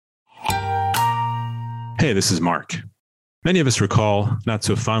Hey, this is Mark. Many of us recall, not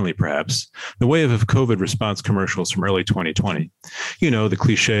so fondly perhaps, the wave of COVID response commercials from early 2020. You know, the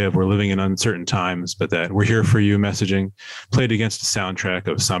cliche of we're living in uncertain times, but that we're here for you messaging played against a soundtrack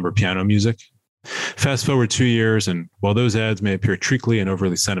of somber piano music. Fast forward 2 years, and while those ads may appear treacly and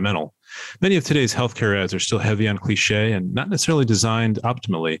overly sentimental, many of today's healthcare ads are still heavy on cliche and not necessarily designed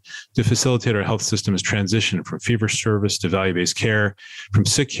optimally to facilitate our health system's transition from fee-for-service to value-based care, from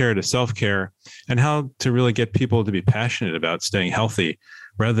sick care to self-care, and how to really get people to be passionate about staying healthy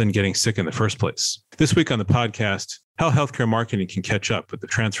rather than getting sick in the first place. This week on the podcast, how healthcare marketing can catch up with the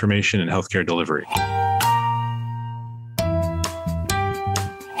transformation in healthcare delivery.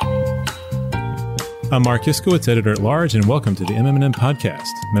 I'm Mark Iskowitz, Editor-at-Large, and welcome to the MM+M Podcast,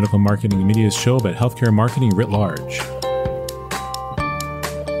 medical marketing and media's show about healthcare marketing writ large.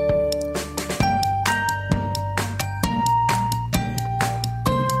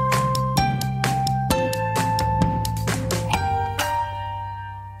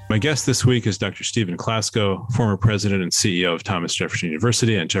 My guest this week is Dr. Stephen Klasko, former president and CEO of Thomas Jefferson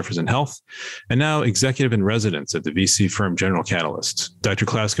University and Jefferson Health, and now executive in residence at the VC firm General Catalyst. Dr.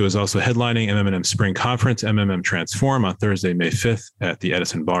 Klasko is also headlining MM+M Spring Conference, MM+M Transform, on Thursday, May 5th at the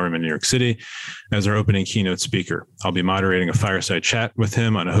Edison Ballroom in New York City as our opening keynote speaker. I'll be moderating a fireside chat with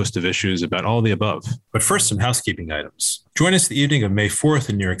him on a host of issues about all the above. But first, some housekeeping items. Join us the evening of May 4th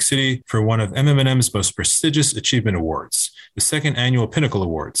in New York City for one of MM+M's most prestigious achievement awards, the second annual Pinnacle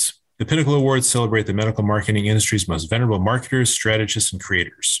Awards. The Pinnacle Awards celebrate the medical marketing industry's most venerable marketers, strategists, and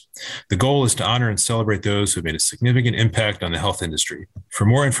creators. The goal is to honor and celebrate those who have made a significant impact on the health industry. For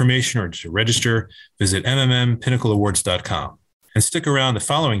more information or to register, visit mmpinnacleawards.com. And stick around the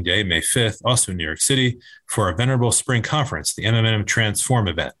following day, May 5th, also in New York City, for our venerable spring conference, the MM+M Transform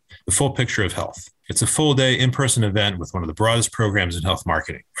event, the full picture of health. It's a full-day in-person event with one of the broadest programs in health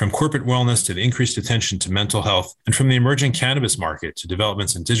marketing. From corporate wellness to the increased attention to mental health, and from the emerging cannabis market to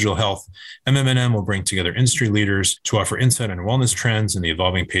developments in digital health, MM+M will bring together industry leaders to offer insight on wellness trends and the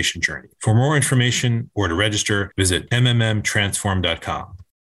evolving patient journey. For more information or to register, visit mmtransform.com.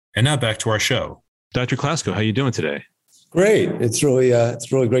 And now back to our show. Dr. Klasko, how are you doing today? Great. It's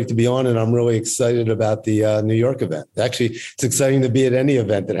really great to be on, and I'm really excited about the New York event. Actually, it's exciting to be at any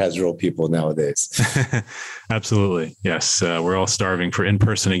event that has real people nowadays. Absolutely. Yes. We're all starving for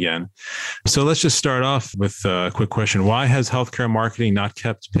in-person again. So let's just start off with a quick question. Why has healthcare marketing not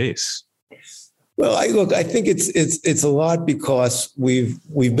kept pace? Well, I think it's a lot because we've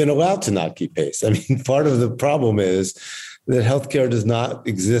been allowed to not keep pace. I mean, part of the problem is that healthcare does not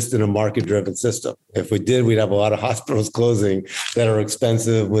exist in a market-driven system. If we did, we'd have a lot of hospitals closing that are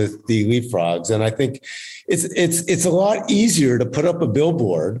expensive with the leapfrogs. And I think it's a lot easier to put up a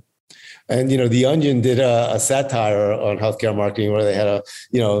billboard. And, The Onion did a satire on healthcare marketing where they had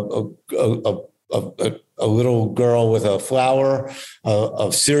a little girl with a flower,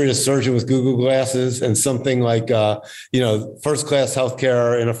 a serious surgeon with Google glasses, and something like, first-class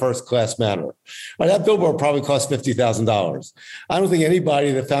healthcare in a first-class manner. Well, that billboard probably cost $50,000. I don't think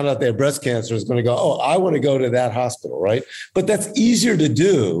anybody that found out they had breast cancer is going to go, oh, I want to go to that hospital, right? But that's easier to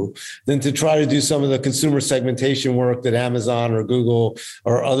do than to try to do some of the consumer segmentation work that Amazon or Google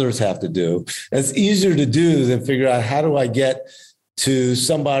or others have to do. It's easier to do than figure out how do I get to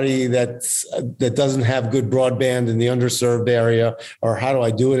somebody that doesn't have good broadband in the underserved area, or how do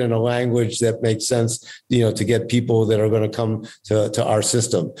I do it in a language that makes sense, to get people that are going to come to our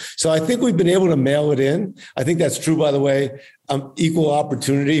system. So I think we've been able to mail it in. I think that's true, by the way, equal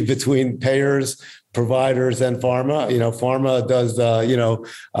opportunity between payers, providers, and pharma. Pharma does,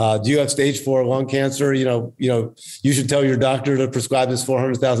 do you have stage 4 lung cancer? You should tell your doctor to prescribe this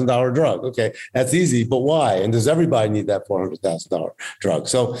 $400,000 drug. Okay, that's easy, but why? And does everybody need that $400,000 drug?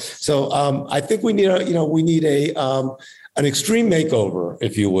 So I think we need an extreme makeover,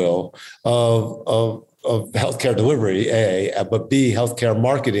 if you will, of healthcare delivery, but B, healthcare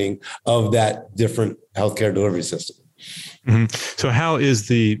marketing of that different healthcare delivery system. Mm-hmm. So how is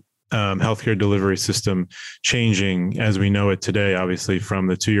the healthcare delivery system changing as we know it today, obviously from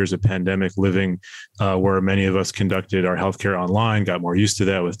the 2 years of pandemic living where many of us conducted our healthcare online, got more used to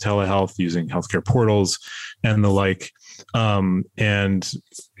that with telehealth, using healthcare portals and the like. And,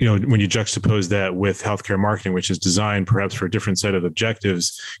 when you juxtapose that with healthcare marketing, which is designed perhaps for a different set of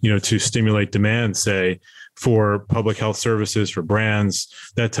objectives, to stimulate demand, say, for public health services, for brands,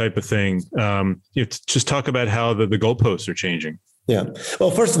 that type of thing. Just talk about how the goalposts are changing. Yeah.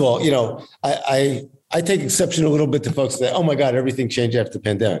 Well, first of all, I take exception a little bit to folks that, oh my God, everything changed after the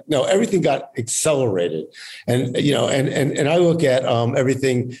pandemic. No, everything got accelerated. And, and I look at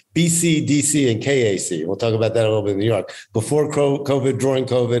everything BC, DC, and KAC. We'll talk about that a little bit in New York, before COVID, during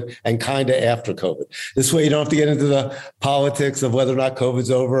COVID, and kind of after COVID. This way you don't have to get into the politics of whether or not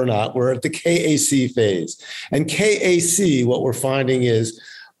COVID's over or not. We're at the KAC phase. And KAC, what we're finding is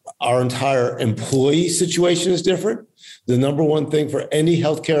our entire employee situation is different. The number one thing for any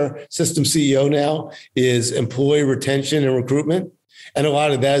healthcare system CEO now is employee retention and recruitment. And a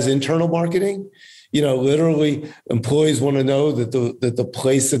lot of that is internal marketing. Literally employees want to know that the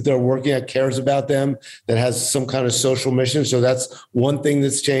place that they're working at cares about them, that has some kind of social mission. So that's one thing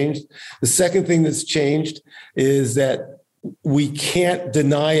that's changed. The second thing that's changed is that we can't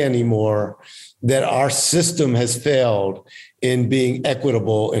deny anymore that our system has failed in being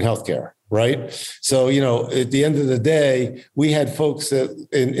equitable in healthcare. Right. So, at the end of the day, we had folks that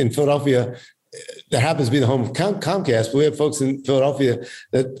in Philadelphia, that happens to be the home of Comcast, but we have folks in Philadelphia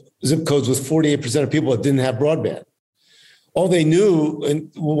that zip codes with 48% of people that didn't have broadband. All they knew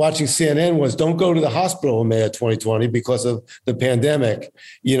in watching CNN was don't go to the hospital in May of 2020 because of the pandemic,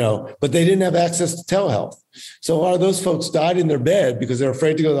 but they didn't have access to telehealth. So a lot of those folks died in their bed because they're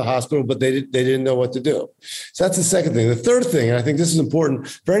afraid to go to the hospital, but they didn't know what to do. So that's the second thing. The third thing, and I think this is important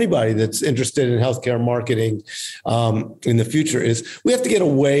for anybody that's interested in healthcare marketing in the future, is we have to get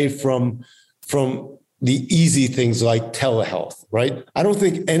away from the easy things like telehealth, right? I don't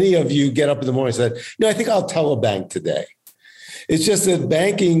think any of you get up in the morning and said, I think I'll telebank today. It's just that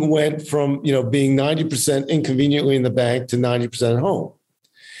banking went from, being 90% inconveniently in the bank to 90% at home.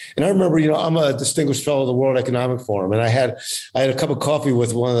 And I remember, I'm a distinguished fellow of the World Economic Forum, and I had a cup of coffee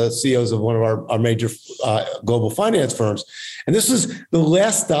with one of the CEOs of one of our major global finance firms. And this was the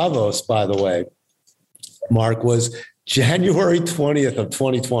last Davos, by the way, Mark, was January 20th of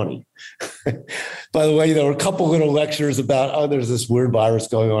 2020. By the way, there were a couple little lectures about, there's this weird virus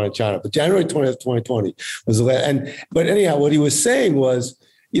going on in China. But January 20th, 2020 was the last. But anyhow, what he was saying was,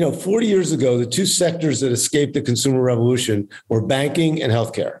 40 years ago, the two sectors that escaped the consumer revolution were banking and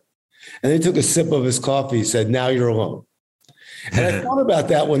healthcare. And he took a sip of his coffee. He said, now you're alone. And I thought about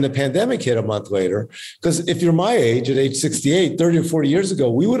that when the pandemic hit a month later, because if you're my age, at age 68, 30 or 40 years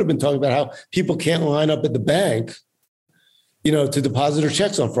ago, we would have been talking about how people can't line up at the bank to deposit their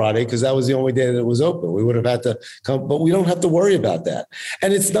checks on Friday because that was the only day that it was open. We would have had to come, but we don't have to worry about that.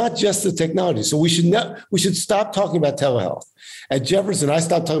 And it's not just the technology. So we should stop talking about telehealth. At Jefferson, I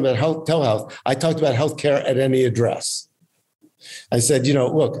stopped talking about telehealth. I talked about healthcare at any address. I said,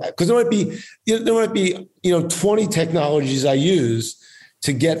 look, because there might be 20 technologies I use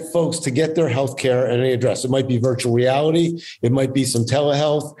to get folks to get their healthcare at any address. It might be virtual reality. It might be some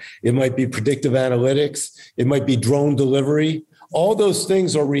telehealth. It might be predictive analytics. It might be drone delivery. All those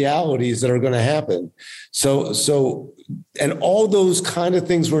things are realities that are going to happen. And all those kind of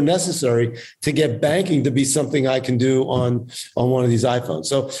things were necessary to get banking to be something I can do on one of these iPhones.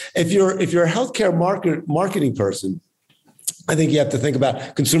 So if you're a healthcare marketing person, I think you have to think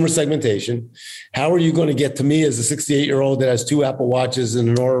about consumer segmentation. How are you going to get to me as a 68-year-old that has 2 Apple Watches and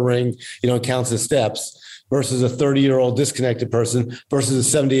an Oura Ring, counts his steps, versus a 30-year-old disconnected person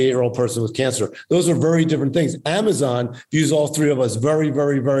versus a 78-year-old person with cancer? Those are very different things. Amazon views all 3 of us very,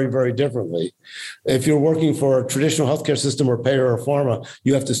 very, very, very differently. If you're working for a traditional healthcare system or payer or pharma,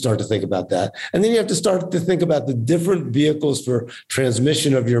 you have to start to think about that. And then you have to start to think about the different vehicles for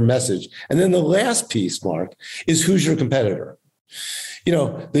transmission of your message. And then the last piece, Mark, is who's your competitor?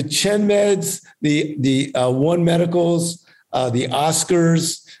 The Chen Meds, the One Medicals, the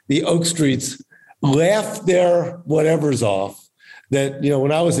Oscars, the Oak Streets laughed their whatevers off that,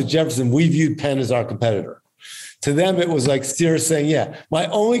 when I was at Jefferson, we viewed Penn as our competitor. To them, it was like Sears saying, yeah, my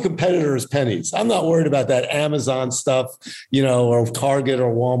only competitor is Penny's. I'm not worried about that Amazon stuff, or Target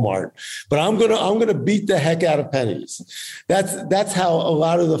or Walmart, but I'm going to beat the heck out of Penny's. That's how a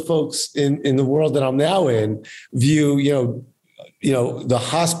lot of the folks in the world that I'm now in view, the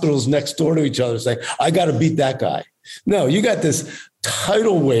hospitals next door to each other saying, I got to beat that guy. No, you got this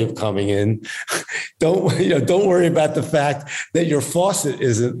tidal wave coming in. Don't worry about the fact that your faucet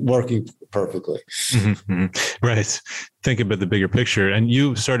isn't working perfectly. Mm-hmm. Right. Think about the bigger picture. And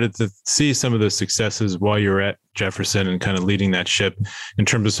you started to see some of those successes while you were at Jefferson and kind of leading that ship in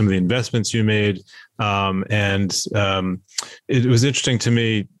terms of some of the investments you made. It was interesting to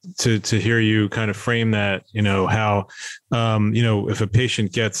me to hear you kind of frame that, how, if a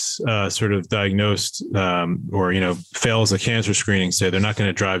patient gets sort of diagnosed or, fails a cancer screening, say, they're not going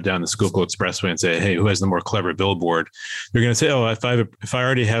to drive down the Schuylkill Expressway and say, hey, who has the more clever billboard? They're going to say, oh, if I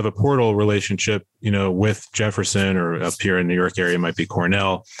already have a portal relationship, with Jefferson, or up here in New York area, it might be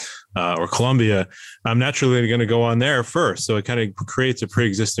Cornell or Columbia, I'm naturally going to go on there first. So it kind of creates a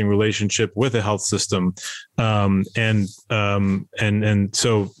pre-existing relationship with the health system. And so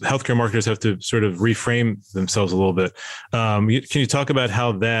healthcare marketers have to sort of reframe themselves a little bit. Can you talk about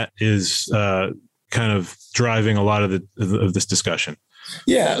how that is kind of driving a lot of this discussion?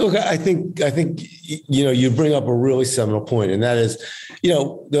 Yeah, look, I think you bring up a really seminal point, and that is,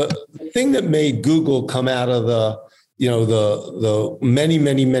 the thing that made Google come out of the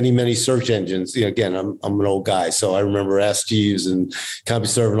many search engines. Again, I'm an old guy, so I remember Ask Jeeves and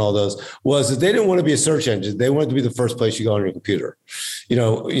CompuServe and all those, was that they didn't want to be a search engine. They wanted to be the first place you go on your computer.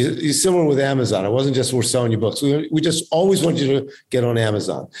 Similar with Amazon. It wasn't just we're selling you books. We just always wanted you to get on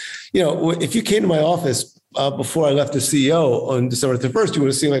Amazon. If you came to my office before I left as CEO on December 31st, you would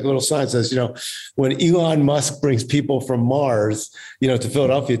have seen like a little sign that says, when Elon Musk brings people from Mars, to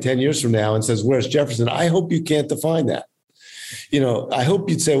Philadelphia 10 years from now and says, where's Jefferson? I hope you can't define that. I hope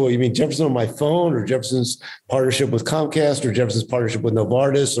you'd say, well, you mean Jefferson on my phone, or Jefferson's partnership with Comcast, or Jefferson's partnership with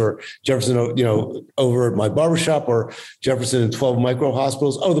Novartis, or Jefferson, over at my barbershop, or Jefferson in 12 micro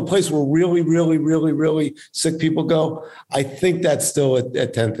hospitals. Oh, the place where really, really, really, really sick people go. I think that's still at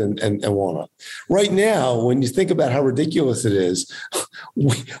 10th and Walnut. Right now, when you think about how ridiculous it is,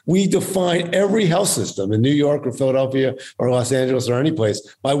 we define every health system in New York or Philadelphia or Los Angeles or any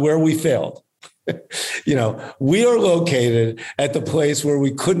place by where we failed. We are located at the place where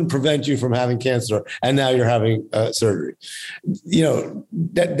we couldn't prevent you from having cancer, and now you're having surgery.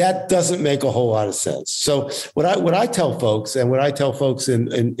 That doesn't make a whole lot of sense. So what I tell folks, and what I tell folks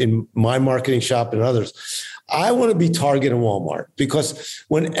in my marketing shop and others, I want to be Target and Walmart, because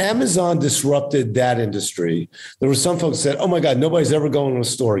when Amazon disrupted that industry, there were some folks that said, oh my God, nobody's ever going to a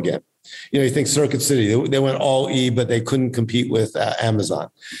store again. You think Circuit City, they went all E, but they couldn't compete with Amazon.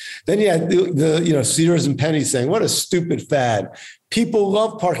 Then you had the Sears and Penny saying, what a stupid fad. People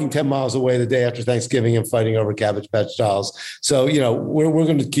love parking 10 miles away the day after Thanksgiving and fighting over Cabbage Patch dolls. So, we're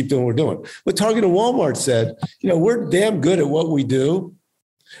going to keep doing what we're doing. But Target and Walmart said, we're damn good at what we do,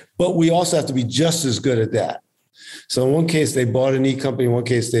 but we also have to be just as good at that. So in one case, they bought an e-company. In one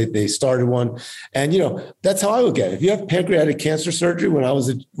case, they started one. And, that's how I look at it. If you have pancreatic cancer surgery, when I was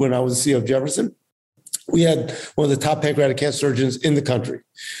the CEO of Jefferson, we had one of the top pancreatic cancer surgeons in the country.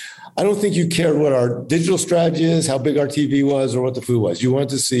 I don't think you cared what our digital strategy is, how big our TV was, or what the food was. You wanted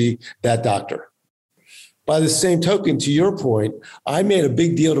to see that doctor. By the same token, to your point, I made a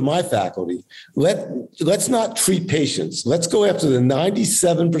big deal to my faculty. Let's not treat patients. Let's go after the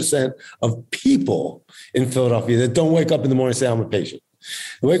 97% of people in Philadelphia that don't wake up in the morning and say, I'm a patient.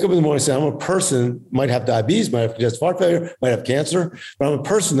 They wake up in the morning and say, I'm a person, might have diabetes, might have congestive heart failure, might have cancer, but I'm a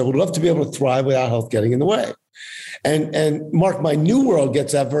person that would love to be able to thrive without health getting in the way. And Mark, my new world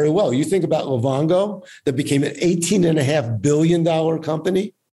gets that very well. You think about Livongo, that became an $18.5 billion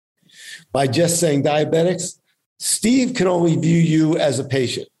company by just saying diabetics. Steve can only view you as a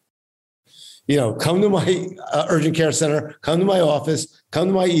patient. Come to my urgent care center, come to my office, come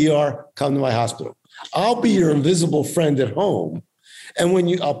to my ER, come to my hospital. I'll be your invisible friend at home.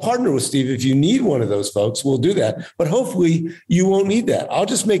 And I'll partner with Steve. If you need one of those folks, we'll do that. But hopefully you won't need that. I'll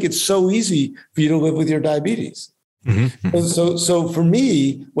just make it so easy for you to live with your diabetes. Mm-hmm. So for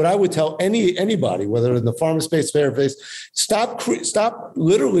me, what I would tell anybody, whether in the pharma space, payer space, stop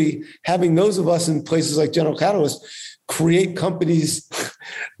literally having those of us in places like General Catalyst create companies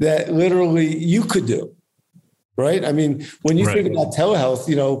that literally you could do. Right. I mean, when you think about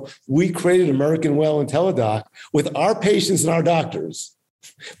telehealth, we created American Well and Teladoc with our patients and our doctors,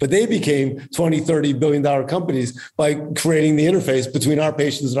 but they became $20, $30 billion companies by creating the interface between our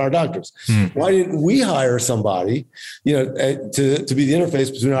patients and our doctors. Why didn't we hire somebody, to be the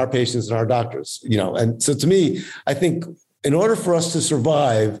interface between our patients and our doctors? And so to me, I think in order for us to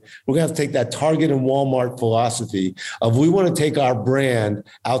survive, we're going to have to take that Target and Walmart philosophy of we want to take our brand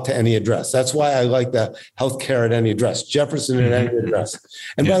out to any address. That's why I like the healthcare at any address, Jefferson at any address.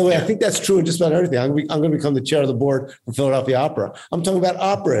 And by the way, I think that's true in just about everything. I'm going to become the chair of the board for Philadelphia Opera. I'm talking about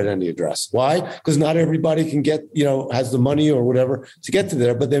opera at any address. Why? Because not everybody can get, has the money or whatever to get to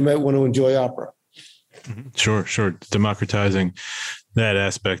there, but they might want to enjoy opera. Sure. Democratizing that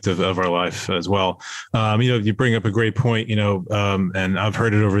aspect of our life as well. You bring up a great point, and I've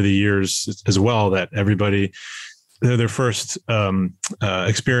heard it over the years as well, that everybody, their first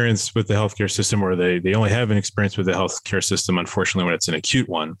experience with the healthcare system, or they only have an experience with the healthcare system, unfortunately, when it's an acute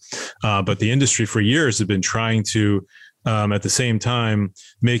one. But the industry for years have been trying to, at the same time,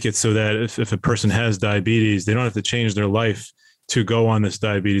 make it so that if a person has diabetes, they don't have to change their life to go on this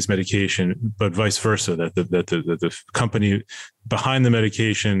diabetes medication, but vice versa, that the company behind the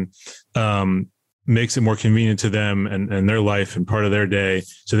medication makes it more convenient to them and their life and part of their day,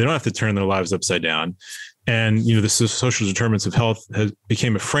 so they don't have to turn their lives upside down. And, the social determinants of health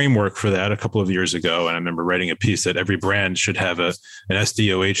became a framework for that a couple of years ago. And I remember writing a piece that every brand should have an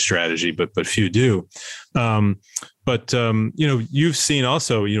SDOH strategy, but few do. You've seen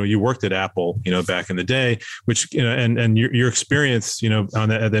also, you worked at Apple, back in the day, which, and your experience, on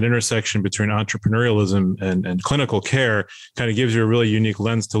that intersection between entrepreneurialism and clinical care kind of gives you a really unique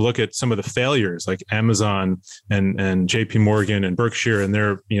lens to look at some of the failures like Amazon and JP Morgan and Berkshire and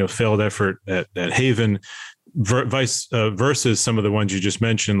their, failed effort at Haven versus some of the ones you just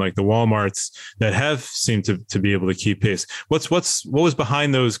mentioned, like the Walmarts that have seemed to be able to keep pace. What was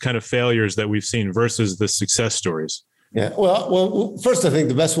behind those kind of failures that we've seen versus the success stories? Yeah. Well, first, I think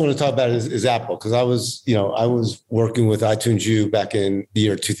the best one to talk about is Apple, because I was working with iTunes U back in the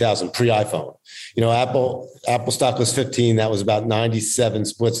year 2000, pre-iPhone. Apple stock was 15. That was about 97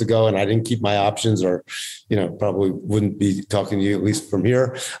 splits ago, and I didn't keep my options, or probably wouldn't be talking to you, at least from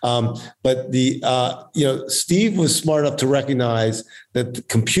here. But Steve was smart enough to recognize that the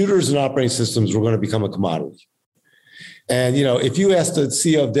computers and operating systems were going to become a commodity. And, if you ask the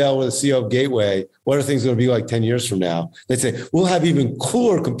CEO of Dell or the CEO of Gateway, what are things going to be like 10 years from now? They'd say, we'll have even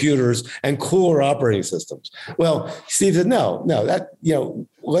cooler computers and cooler operating systems. Well, Steve said, no,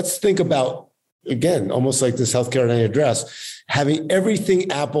 let's think about, again, almost like this healthcare at any address, having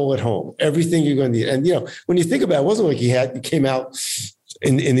everything Apple at home, everything you're going to need. And, when you think about it, it wasn't like he came out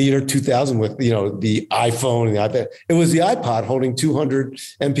in the year 2000 with, the iPhone and the iPad. It was the iPod holding 200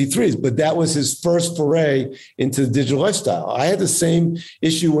 MP3s, but that was his first foray into the digital lifestyle. I had the same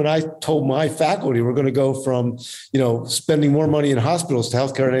issue when I told my faculty we're going to go from, spending more money in hospitals to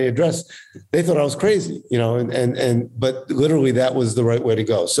healthcare at any address. They thought I was crazy, but literally that was the right way to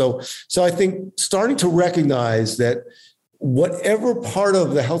go. So I think starting to recognize that whatever part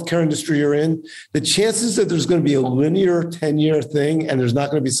of the healthcare industry you're in, the chances that there's going to be a linear 10-year thing and there's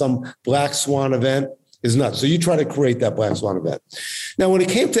not going to be some black swan event is nuts. So you try to create that black swan event. Now, when it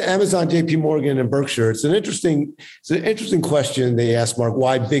came to Amazon, JP Morgan, and Berkshire, it's an interesting question they asked, Mark,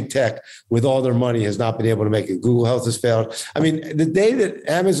 why big tech with all their money has not been able to make it. Google Health has failed. I mean, the day that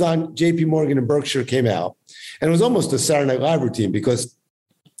Amazon, JP Morgan, and Berkshire came out, and it was almost a Saturday Night Live routine because,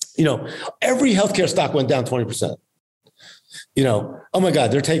 every healthcare stock went down 20%. Oh my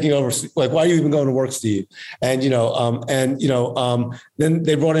God, they're taking over. Like, why are you even going to work, Steve? And, then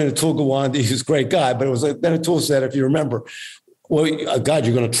they brought in Atul Gawande, who's a great guy, but it was like, then Atul said, if you remember, well, God,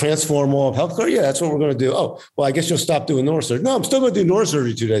 you're going to transform all of healthcare? Yeah, that's what we're going to do. Oh, well, I guess you'll stop doing neurosurgery. No, I'm still going to do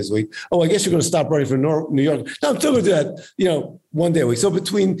neurosurgery 2 days a week. Oh, I guess you're going to stop running for New York. No, I'm still going to do that, 1 day a week. So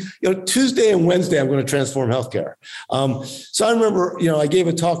between, Tuesday and Wednesday, I'm going to transform healthcare. So I remember, I gave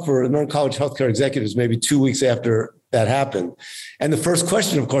a talk for American College Healthcare Executives maybe 2 weeks after that happened. And the first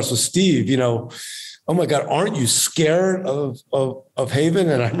question, of course, was, Steve, oh my God, aren't you scared of Haven?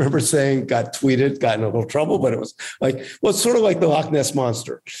 And I remember saying, got in a little trouble, but it was like, well, it's sort of like the Loch Ness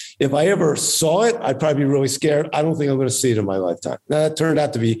Monster. If I ever saw it, I'd probably be really scared. I don't think I'm going to see it in my lifetime. Now, that turned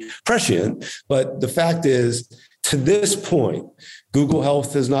out to be prescient, but the fact is, to this point, Google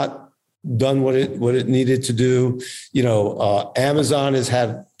Health has not done what it needed to do. Amazon has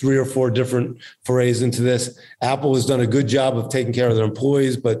had 3 or 4 different forays into this. Apple has done a good job of taking care of their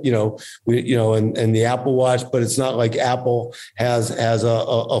employees, but and the Apple Watch, but it's not like Apple has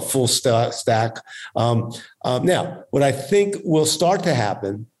a full stack. Now, what I think will start to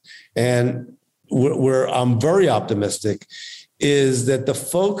happen, and where I'm very optimistic, is that the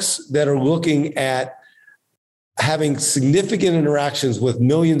folks that are looking at having significant interactions with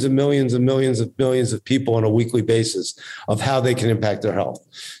millions and millions and millions of people on a weekly basis of how they can impact their health.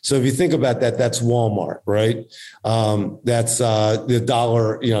 So if you think about that, that's Walmart, right? That's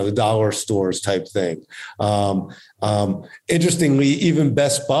the dollar stores type thing. Interestingly, even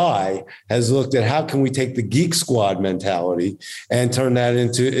Best Buy has looked at how can we take the Geek Squad mentality and turn that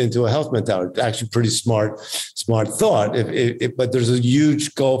into a health mentality. Actually, pretty smart thought. But there's a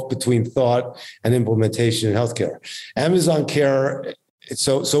huge gulf between thought and implementation in healthcare. Amazon Care.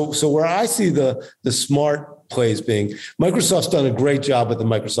 So where I see the smart plays being, Microsoft's done a great job with the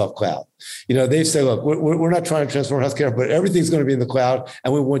Microsoft Cloud. They say, look, we're not trying to transform healthcare, but everything's going to be in the cloud,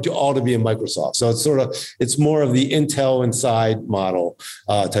 and we want you all to be in Microsoft. So it's more of the Intel inside model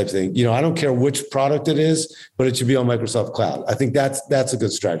type thing. I don't care which product it is, but it should be on Microsoft Cloud. I think that's a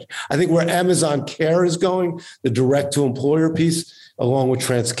good strategy. I think where Amazon Care is going, the direct to employer piece, along with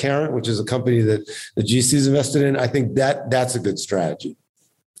Transcarent, which is a company that the GC's invested in, I think that's a good strategy.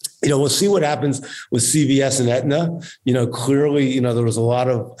 We'll see what happens with CVS and Aetna. Clearly, there was a lot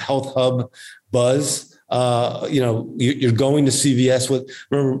of health hub buzz You're going to CVS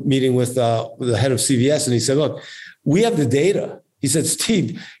remember meeting with the head of CVS, and he said, look, we have the data. He said,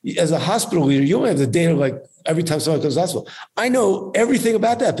 Steve, as a hospital leader, you don't have the data like every time someone comes to the hospital. I know everything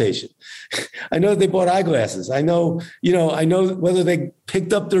about that patient. I know they bought eyeglasses. I know whether they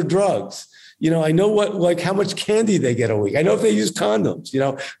picked up their drugs. I know how much candy they get a week. I know if they use condoms,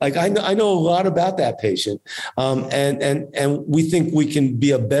 I know a lot about that patient. And we think we can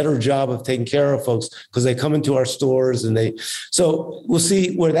be a better job of taking care of folks because they come into our stores so we'll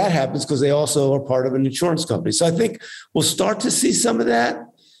see where that happens because they also are part of an insurance company. So I think we'll start to see some of that,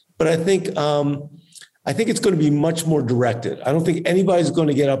 but I think it's going to be much more directed. I don't think anybody's going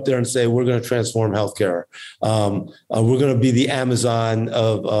to get up there and say, we're going to transform healthcare. We're going to be the Amazon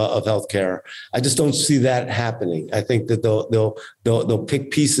of healthcare. I just don't see that happening. I think that they'll pick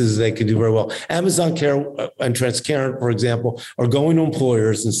pieces they can do very well. Amazon Care and Transcarent, for example, are going to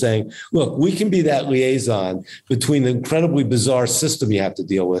employers and saying, look, we can be that liaison between the incredibly bizarre system you have to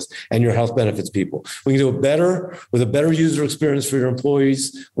deal with and your health benefits people. We can do it better with a better user experience for your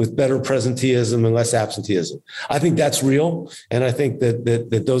employees, with better presenteeism and less absenteeism. I think that's real. And I think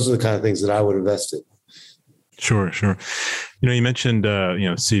that those are the kind of things that I would invest in. Sure. You mentioned,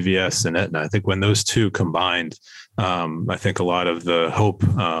 CVS and Aetna. I think when those two combined, I think a lot of the hope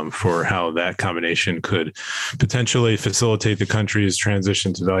for how that combination could potentially facilitate the country's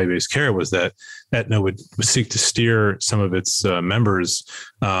transition to value-based care was that Aetna would seek to steer some of its members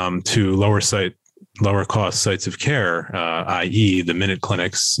to lower cost sites of care, i.e. the minute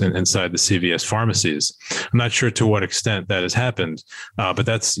clinics inside the CVS pharmacies. I'm not sure to what extent that has happened, but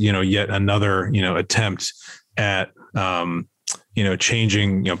that's, yet another, attempt at,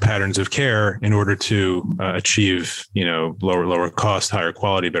 changing, patterns of care in order to achieve, lower cost, higher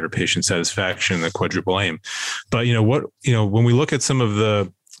quality, better patient satisfaction, the quadruple aim. But, when we look at some of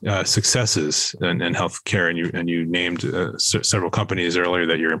the successes in healthcare, and you named several companies earlier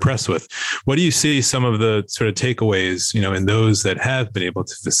that you're impressed with. What do you see some of the sort of takeaways, in those that have been able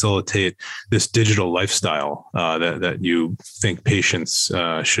to facilitate this digital lifestyle that you think patients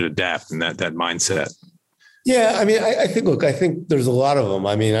should adapt, and that mindset? Yeah, I think there's a lot of them.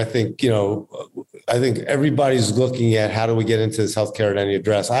 I think everybody's looking at how do we get into this healthcare at any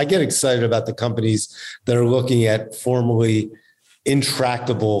address. I get excited about the companies that are looking at formally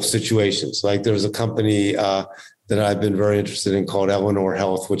intractable situations. Like there's a company that I've been very interested in called Eleanor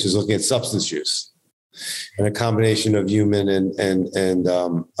Health, which is looking at substance use and a combination of human and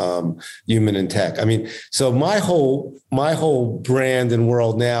human and tech. So my whole brand and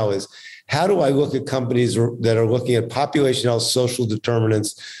world now is how do I look at companies that are looking at population health, social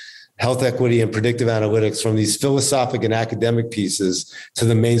determinants, health equity, and predictive analytics from these philosophic and academic pieces to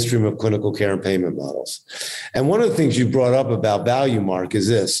the mainstream of clinical care and payment models. And one of the things you brought up about value, Mark, is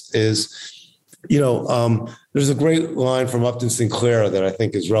there's a great line from Upton Sinclair that I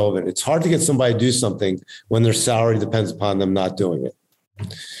think is relevant. It's hard to get somebody to do something when their salary depends upon them not doing it.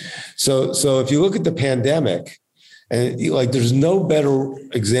 So if you look at the pandemic, and there's no better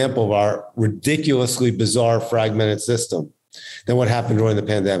example of our ridiculously bizarre fragmented system than what happened during the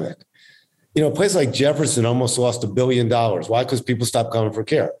pandemic. A place like Jefferson almost lost $1 billion. Why? Because people stopped coming for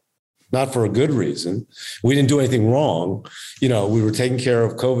care. Not for a good reason. We didn't do anything wrong. We were taking care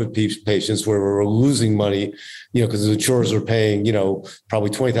of COVID patients where we were losing money, because the insurers are paying, probably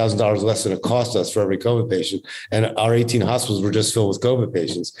 $20,000 less than it cost us for every COVID patient. And our 18 hospitals were just filled with COVID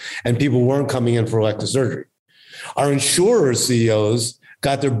patients, and people weren't coming in for elective surgery. Our insurer CEOs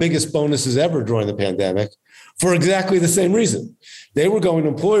got their biggest bonuses ever during the pandemic for exactly the same reason. They were going to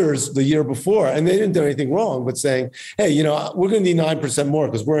employers the year before, and they didn't do anything wrong, but saying, hey, we're going to need 9% more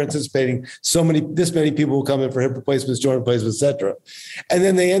because we're anticipating this many people will come in for hip replacements, joint replacements, et cetera. And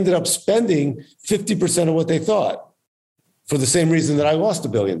then they ended up spending 50% of what they thought for the same reason that I lost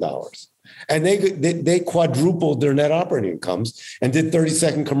 $1 billion. And they quadrupled their net operating incomes and did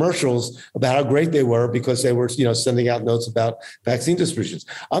 30-second commercials about how great they were because they were, sending out notes about vaccine distributions.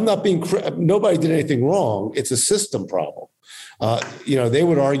 Nobody did anything wrong. It's a system problem. They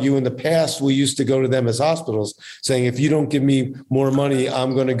would argue in the past, we used to go to them as hospitals saying, if you don't give me more money,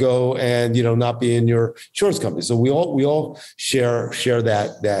 I'm going to go and, not be in your insurance company. So we all share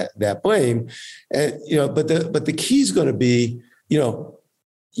that blame. And, but the key is going to be,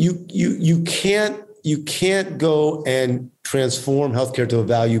 you can't go and transform healthcare to a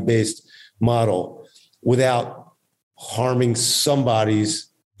value-based model without harming somebody's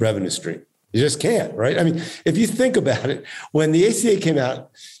revenue stream. You just can't, right? If you think about it, when the ACA came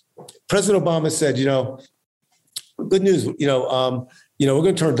out, President Obama said, good news, we're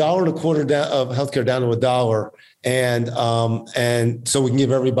going to turn $1.25 down of healthcare down to $1, and so we can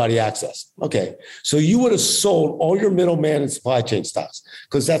give everybody access. Okay, so you would have sold all your middleman and supply chain stocks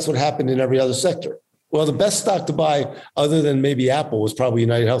because that's what happened in every other sector. Well, the best stock to buy, other than maybe Apple, was probably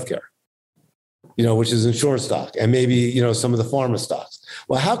United Healthcare, which is insurance stock, and maybe some of the pharma stocks.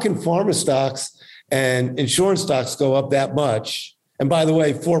 Well, how can pharma stocks and insurance stocks go up that much? And by the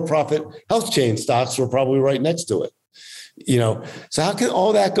way, for-profit health chain stocks were probably right next to it. So how can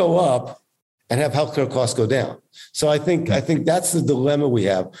all that go up and have healthcare costs go down? So I think that's the dilemma we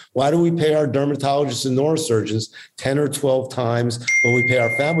have. Why do we pay our dermatologists and neurosurgeons 10 or 12 times when we pay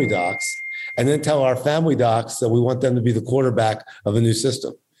our family docs, and then tell our family docs that we want them to be the quarterback of a new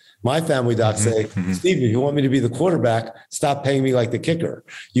system? My family docs say, Steve, if you want me to be the quarterback, stop paying me like the kicker.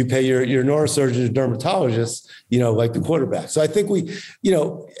 You pay your neurosurgeons and dermatologists, like the quarterback. So I think we,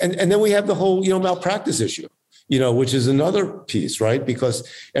 and then we have the whole, malpractice issue, which is another piece, right? Because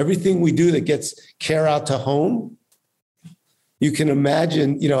everything we do that gets care out to home, you can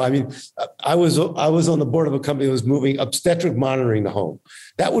imagine, I was on the board of a company that was moving obstetric monitoring to home.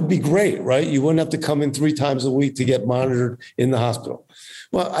 That would be great, right? You wouldn't have to come in 3 times a week to get monitored in the hospital.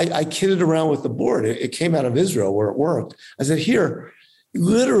 Well, I kidded around with the board. It came out of Israel where it worked. I said, here,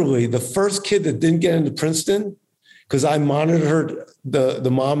 literally the first kid that didn't get into Princeton, because I monitored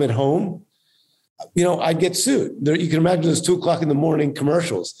the mom at home, I'd get sued. You can imagine those 2:00 in the morning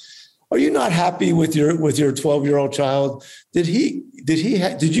commercials. Are you not happy with your 12-year-old child? Did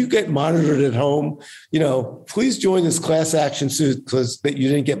you get monitored at home? Please join this class action suit because you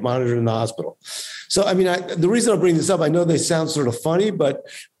didn't get monitored in the hospital. So, the reason I bring this up, I know they sound sort of funny, but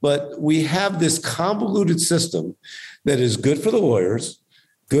we have this convoluted system that is good for the lawyers,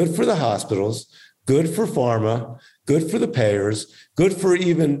 good for the hospitals, good for pharma, good for the payers, good for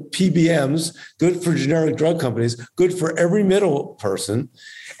even PBMs, good for generic drug companies, good for every middle person.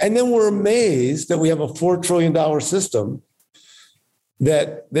 And then we're amazed that we have a $4 trillion system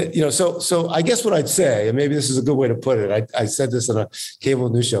so I guess what I'd say, and maybe this is a good way to put it, I said this on a cable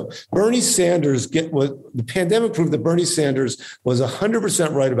news show, the pandemic proved that Bernie Sanders was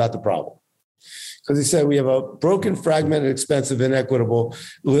 100% right about the problem. Because he said we have a broken, fragmented, expensive, inequitable,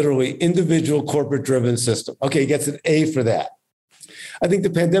 literally individual corporate-driven system. Okay, he gets an A for that. I think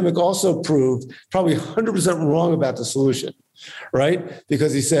the pandemic also proved probably 100% wrong about the solution, right?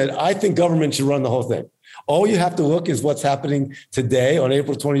 Because he said, I think government should run the whole thing. All you have to look is what's happening today on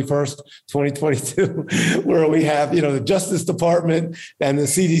April 21st, 2022, where we have, the Justice Department and the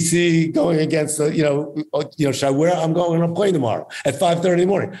CDC going against should I wear, I'm going on a plane tomorrow at 5:30 in the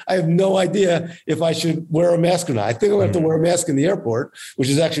morning. I have no idea if I should wear a mask or not. I think I'll have to wear a mask in the airport, which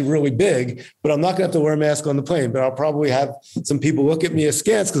is actually really big, but I'm not going to have to wear a mask on the plane, but I'll probably have some people look at me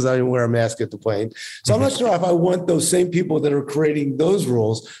askance because I didn't wear a mask at the plane. So I'm not sure if I want those same people that are creating those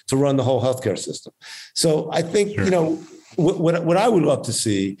rules to run the whole healthcare system. So I think, sure. What I would love to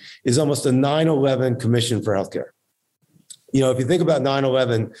see is almost a 9/11 commission for healthcare. If you think about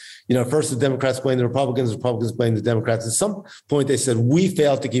 9/11, first the Democrats blamed the Republicans blamed the Democrats. At some point they said, we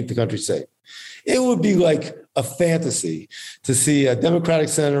failed to keep the country safe. It would be like a fantasy to see a Democratic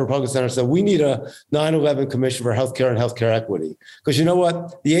senator, Republican senator say, we need a 9/11 commission for healthcare and healthcare equity. Because you know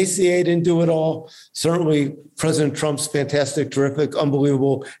what? The ACA didn't do it all. Certainly President Trump's fantastic, terrific,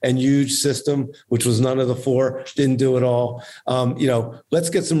 unbelievable, and huge system, which was none of the 4, didn't do it all. Let's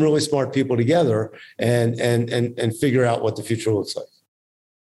get some really smart people together and figure out what the future looks like.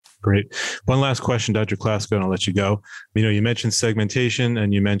 Great. One last question, Dr. Klasko, and I'll let you go. You mentioned segmentation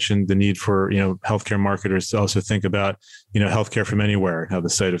and you mentioned the need for, healthcare marketers to also think about, healthcare from anywhere, how the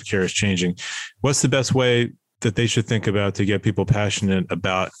site of care is changing. What's the best way that they should think about to get people passionate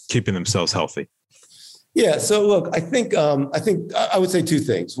about keeping themselves healthy? Yeah. So look, I think I would say 2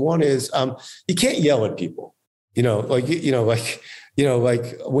 things. One is you can't yell at people, like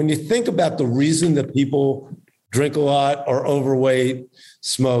when you think about the reason that people drink a lot, or overweight,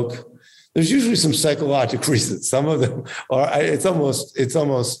 smoke, there's usually some psychological reasons. Some of them are, it's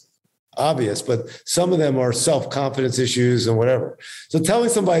almost obvious, but some of them are self-confidence issues and whatever. So telling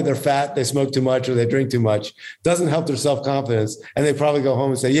somebody they're fat, they smoke too much, or they drink too much doesn't help their self-confidence. And they probably go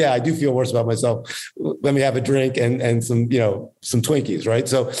home and say, yeah, I do feel worse about myself. Let me have a drink and some Twinkies, right?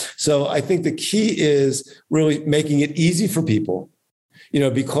 So I think the key is really making it easy for people,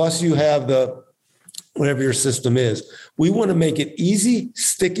 because you have whatever your system is, we want to make it easy,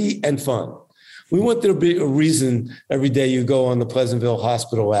 sticky, and fun. We want there to be a reason every day you go on the Pleasantville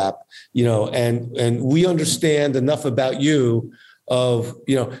Hospital app, and we understand enough about you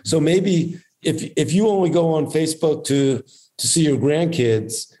so maybe if you only go on Facebook to see your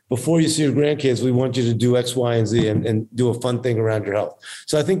grandkids, before you see your grandkids, we want you to do X, Y, and Z and do a fun thing around your health.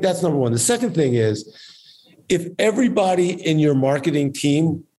 So I think that's number one. The second thing is, if everybody in your marketing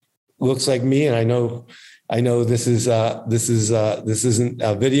team looks like me, and I know this isn't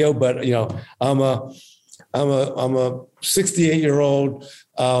a video, but I'm a 68-year-old,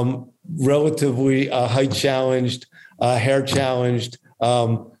 relatively height challenged, hair challenged,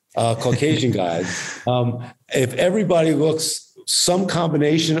 Caucasian guy. If everybody looks some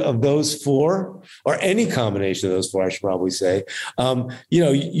combination of those four, or any combination of those four, I should probably say,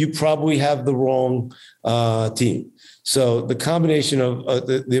 you probably have the wrong team. So the combination of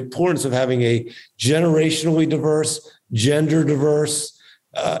the importance of having a generationally diverse, gender diverse,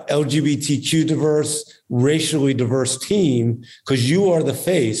 LGBTQ diverse, racially diverse team, because you are the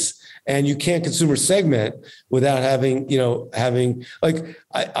face. And you can't consumer segment without having like,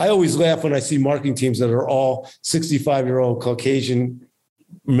 I always laugh when I see marketing teams that are all 65-year-old Caucasian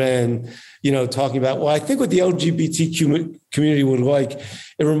men, talking about, well, I think what the LGBTQ community would like,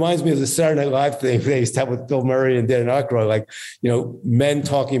 it reminds me of the Saturday Night Live thing they used to have with Bill Murray and Dan Aykroyd, like, men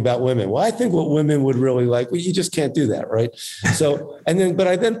talking about women. Well, I think what women would really like, well, you just can't do that, right? So, but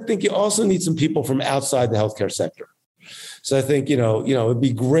I then think you also need some people from outside the healthcare sector. So I think, it'd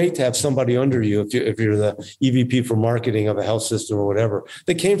be great to have somebody under you if you're the EVP for marketing of a health system or whatever,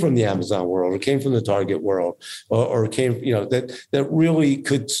 that came from the Amazon world or came from the Target world or came, that really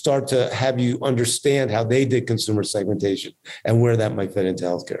could start to have you understand how they did consumer segmentation and where that might fit into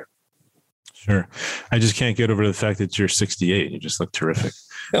healthcare. Sure. I just can't get over the fact that you're 68. You just look terrific.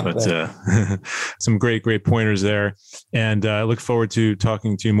 But some great pointers there. And I look forward to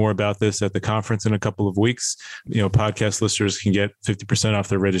talking to you more about this at the conference in a couple of weeks. Podcast listeners can get 50% off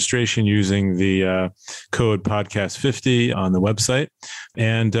their registration using the code podcast50 on the website.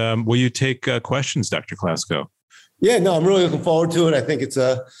 And will you take questions, Dr. Klasko? Yeah, no, I'm really looking forward to it. I think it's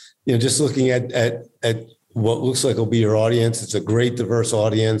just looking at what looks like will be your audience. It's a great diverse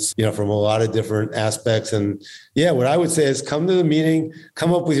audience, from a lot of different aspects. And what I would say is come to the meeting,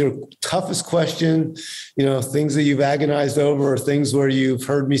 come up with your toughest question, things that you've agonized over or things where you've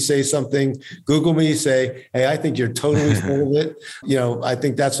heard me say something, Google me, say, hey, I think you're totally full of it. I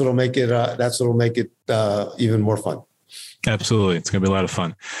think that's what'll make it, even more fun. Absolutely. It's going to be a lot of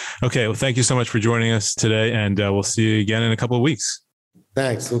fun. Okay. Well, thank you so much for joining us today. And we'll see you again in a couple of weeks.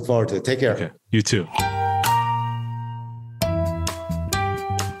 Thanks. Look forward to it. Take care. Okay. You too.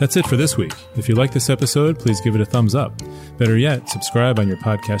 That's it for this week. If you like this episode, please give it a thumbs up. Better yet, subscribe on your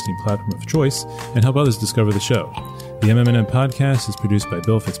podcasting platform of choice and help others discover the show. The MM+M Podcast is produced by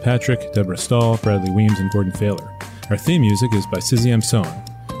Bill Fitzpatrick, Deborah Stahl, Bradley Weems, and Gordon Thaler. Our theme music is by Sizzy M. Sohn.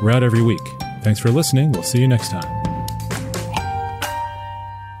 We're out every week. Thanks for listening. We'll see you next time.